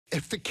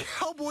if the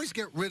Cowboys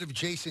get rid of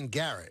Jason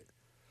Garrett,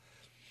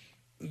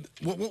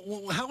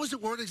 how was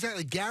it worded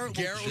exactly? Garrett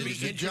would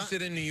be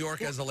interested in New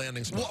York as a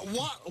landing spot.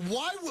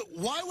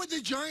 Why would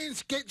the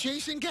Giants get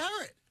Jason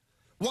Garrett?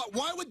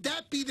 Why would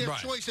that be their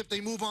choice if they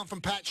move on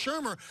from Pat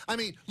Shurmur? I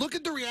mean, look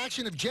at the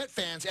reaction of Jet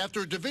fans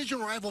after a division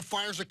rival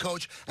fires a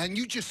coach and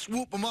you just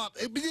swoop them up.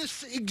 It'd be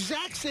the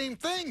exact same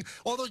thing,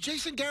 although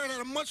Jason Garrett had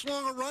a much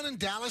longer run in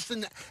Dallas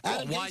than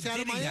Adam Gase had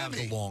in Miami. Why did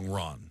he have the long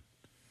run?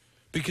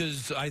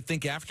 Because I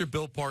think after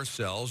Bill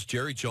Parcells,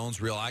 Jerry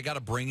Jones realized, I got to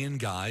bring in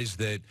guys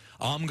that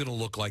I'm going to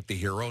look like the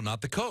hero,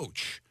 not the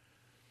coach.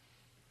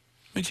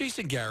 I mean,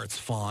 Jason Garrett's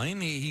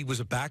fine. He was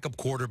a backup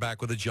quarterback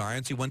with the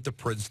Giants. He went to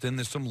Princeton.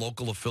 There's some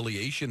local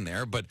affiliation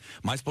there. But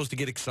am I supposed to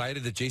get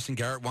excited that Jason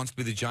Garrett wants to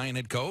be the Giant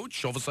head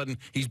coach? All of a sudden,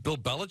 he's Bill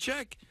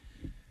Belichick?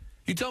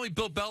 You tell me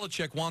Bill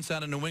Belichick wants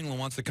out of New England,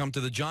 wants to come to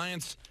the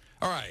Giants?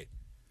 All right.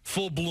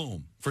 Full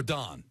bloom for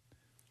Don.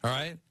 All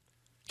right?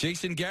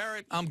 Jason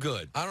Garrett, I'm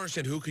good. I don't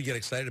understand who could get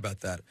excited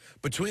about that.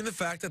 Between the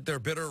fact that they're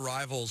bitter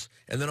rivals,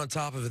 and then on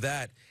top of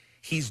that,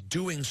 he's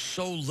doing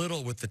so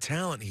little with the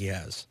talent he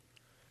has.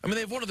 I mean,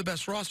 they have one of the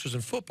best rosters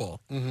in football.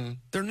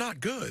 They're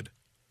not good.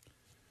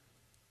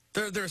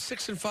 They're a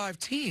 6-5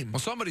 team. Well,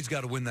 somebody's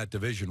got to win that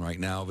division right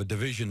now, a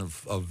division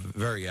of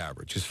very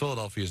average. Because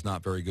Philadelphia is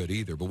not very good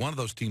either. But one of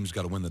those teams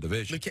got to win the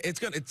division.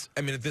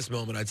 I mean, at this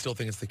moment, I'd still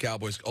think it's the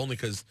Cowboys, only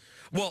because,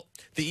 well,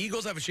 the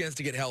Eagles have a chance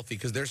to get healthy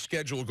because their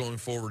schedule going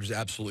forward is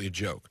absolutely a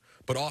joke.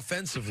 But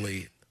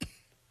offensively,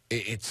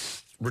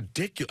 it's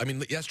ridiculous. I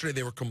mean, yesterday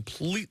they were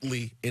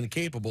completely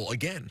incapable.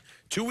 Again,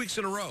 2 weeks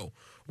in a row.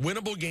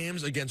 Winnable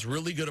games against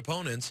really good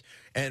opponents,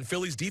 and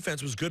Philly's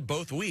defense was good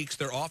both weeks.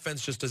 Their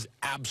offense just does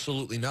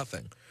absolutely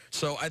nothing.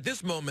 So at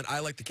this moment, I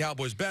like the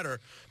Cowboys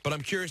better, but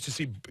I'm curious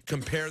to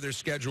compare their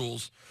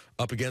schedules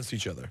up against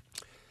each other.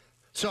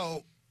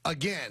 So,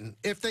 again,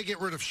 if they get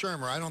rid of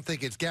Shurmur, I don't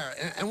think it's Garrett.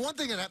 And one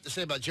thing I'd have to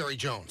say about Jerry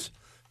Jones,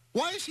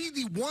 why is he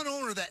the one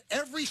owner that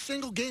every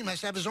single game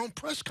has to have his own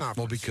press conference?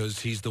 Well, because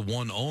he's the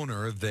one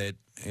owner that,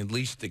 at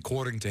least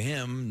according to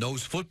him,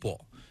 knows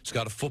football. He's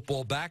got a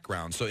football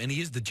background, and he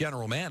is the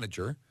general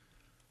manager.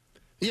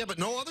 Yeah, but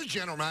no other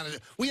general manager.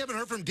 We haven't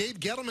heard from Dave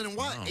Gettleman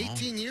in,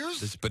 18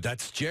 years? But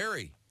that's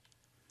Jerry.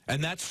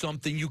 And that's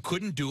something you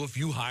couldn't do if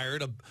you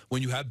hired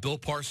when you have Bill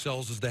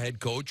Parcells as the head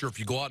coach, or if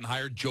you go out and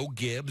hire Joe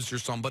Gibbs or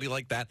somebody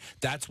like that.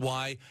 That's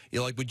why,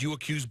 what you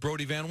accuse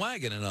Brody Van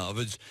Wagenen of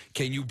is,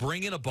 can you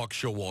bring in a Buck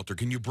Showalter?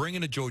 Can you bring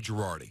in a Joe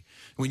Girardi?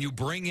 When you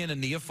bring in a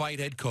neophyte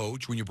head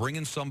coach, when you bring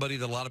in somebody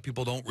that a lot of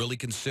people don't really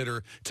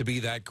consider to be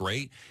that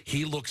great,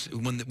 he looks,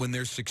 when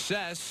there's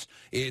success,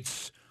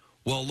 it's,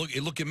 well,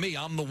 look at me.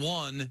 I'm the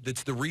one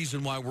that's the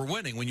reason why we're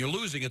winning. When you're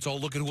losing, it's,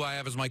 look at who I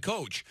have as my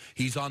coach.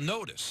 He's on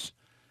notice.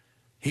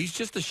 He's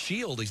just a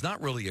shield. He's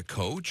not really a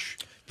coach.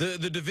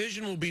 The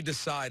division will be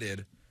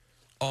decided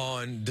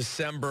on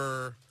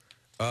December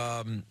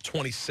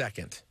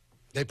 22nd.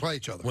 They play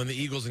each other. When the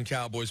Eagles and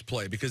Cowboys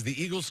play. Because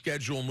the Eagles'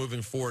 schedule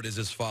moving forward is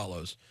as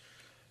follows.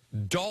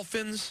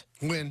 Dolphins.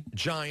 Win.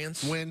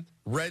 Giants. Win.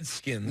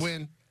 Redskins.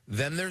 Win.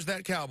 Then there's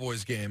that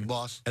Cowboys game.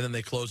 Loss. And then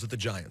they close with the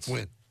Giants.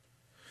 Win.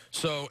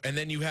 So, and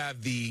then you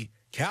have the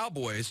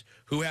Cowboys,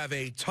 who have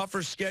a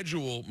tougher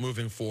schedule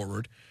moving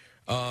forward,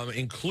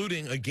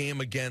 including a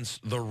game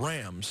against the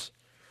Rams.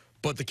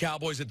 But the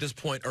Cowboys at this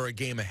point are a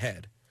game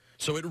ahead.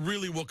 So it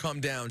really will come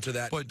down to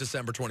that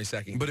December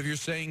 22nd. But if you're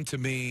saying to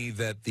me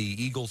that the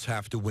Eagles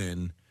have to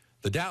win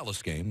the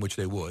Dallas game, which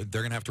they would,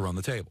 they're going to have to run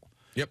the table.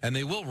 Yep. And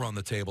they will run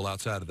the table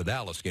outside of the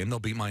Dallas game. They'll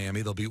beat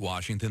Miami. They'll beat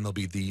Washington. They'll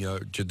beat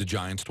the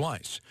Giants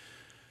twice.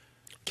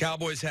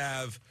 Cowboys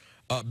have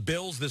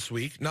Bills this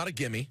week, not a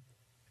gimme,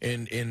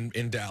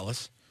 in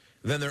Dallas.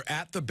 Then they're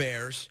at the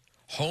Bears,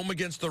 home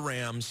against the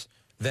Rams,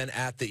 then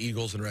at the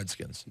Eagles and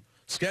Redskins.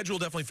 Schedule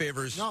definitely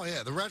favors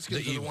the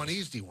Redskins are the one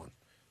easy one.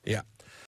 Yeah.